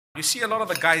You see a lot of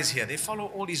the guys here, they follow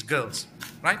all these girls,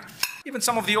 right? Even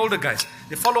some of the older guys,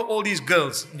 they follow all these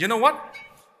girls. You know what?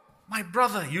 My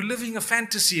brother, you're living a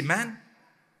fantasy, man.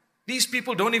 These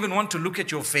people don't even want to look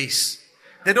at your face.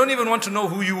 They don't even want to know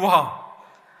who you are.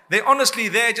 They're honestly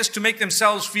there just to make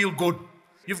themselves feel good.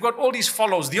 You've got all these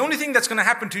follows. The only thing that's going to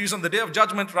happen to you is on the day of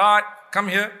judgment, right? Come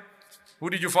here. Who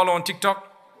did you follow on TikTok?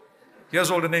 Here's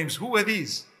all the names. Who are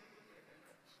these?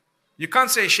 You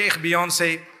can't say Sheikh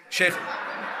Beyonce, Sheikh.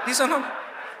 These are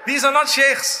not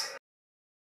sheikhs.